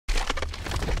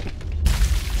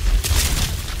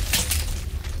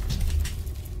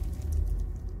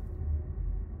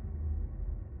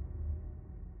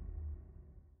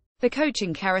The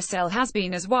coaching carousel has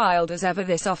been as wild as ever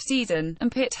this offseason,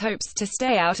 and Pitt hopes to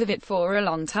stay out of it for a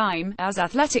long time, as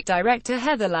Athletic Director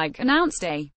Heather Lyke announced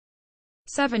a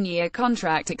 7-year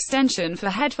contract extension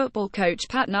for head football coach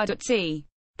Pat Narduzzi.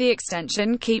 The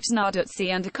extension keeps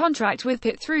Narduzzi under contract with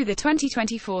Pitt through the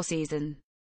 2024 season.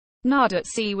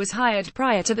 Narduzzi was hired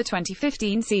prior to the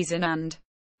 2015 season and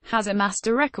has amassed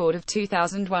a record of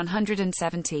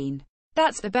 2,117.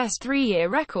 That's the best 3-year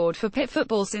record for Pitt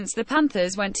football since the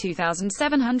Panthers went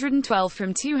 2,712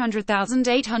 from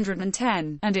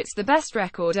 200,810, and it's the best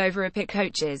record over a Pitt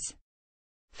coach's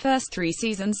first 3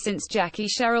 seasons since Jackie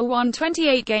Sherrill won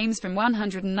 28 games from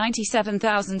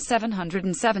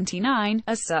 197,779.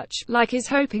 As such, Lyke is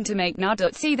hoping to make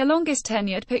Narduzzi the longest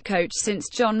tenured Pitt coach since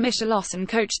John Michelosen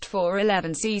coached for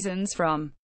 11 seasons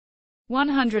from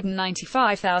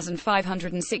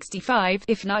 195,565.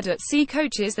 If Narduzzi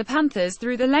coaches the Panthers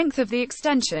through the length of the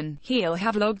extension, he'll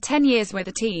have logged 10 years with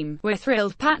the team. We're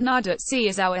thrilled Pat Narduzzi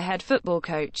is our head football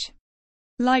coach,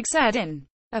 Lyke said in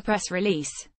a press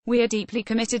release. We are deeply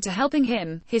committed to helping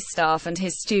him, his staff and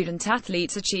his student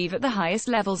athletes achieve at the highest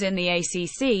levels in the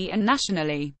ACC and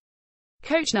nationally.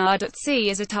 Coach Narduzzi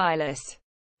is a tireless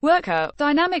worker,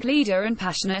 dynamic leader and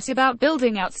passionate about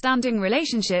building outstanding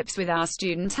relationships with our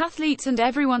student athletes and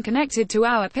everyone connected to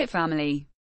our Pitt family.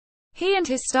 He and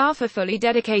his staff are fully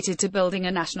dedicated to building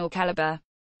a national caliber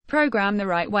program the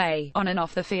right way, on and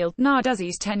off the field.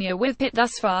 Narduzzi's tenure with Pitt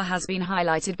thus far has been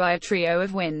highlighted by a trio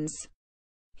of wins.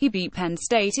 He beat Penn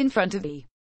State in front of the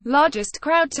largest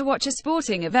crowd to watch a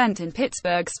sporting event in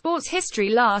Pittsburgh sports history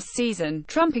last season,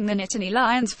 trumping the Nittany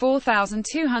Lions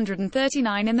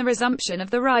 4,239 in the resumption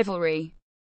of the rivalry.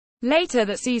 Later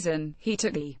that season, he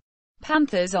took the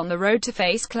Panthers on the road to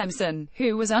face Clemson,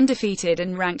 who was undefeated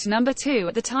and ranked number 2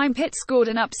 at the time. Pitt scored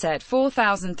an upset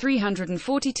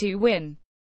 4,342 win.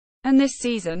 And this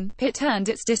season, Pitt turned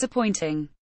its disappointing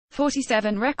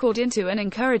 47 record into an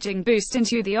encouraging boost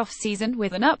into the offseason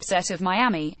with an upset of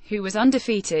Miami, who was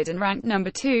undefeated and ranked number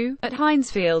 2, at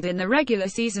Heinz Field in the regular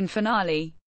season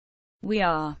finale. We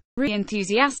are really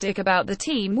enthusiastic about the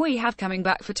team we have coming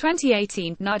back for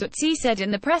 2018, Narduzzi said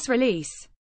in the press release.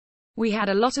 We had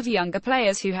a lot of younger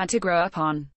players who had to grow up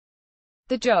on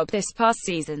the job this past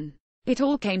season. It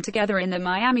all came together in the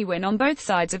Miami win on both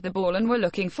sides of the ball, and we're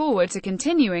looking forward to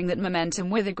continuing that momentum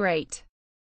with a great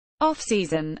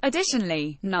off-season.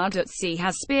 Additionally, Narduzzi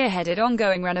has spearheaded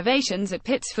ongoing renovations at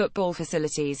Pitt's football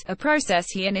facilities, a process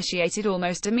he initiated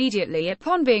almost immediately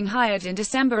upon being hired in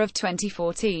December of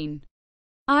 2014.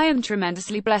 I am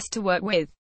tremendously blessed to work with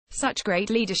such great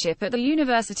leadership at the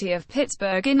University of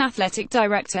Pittsburgh in Athletic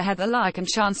Director Heather Lyke and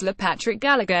Chancellor Patrick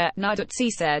Gallagher, Narduzzi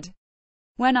said.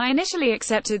 When I initially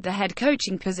accepted the head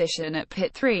coaching position at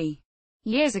Pitt 3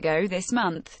 years ago this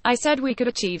month, I said we could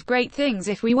achieve great things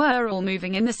if we were all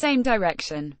moving in the same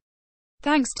direction.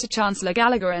 Thanks to Chancellor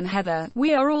Gallagher and Heather,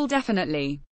 we are all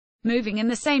definitely moving in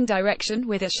the same direction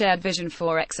with a shared vision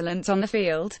for excellence on the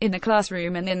field, in the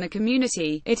classroom and in the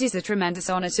community. It is a tremendous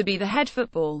honor to be the head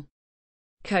football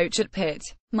coach at Pitt.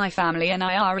 My family and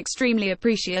I are extremely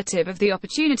appreciative of the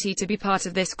opportunity to be part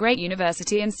of this great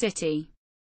university and city.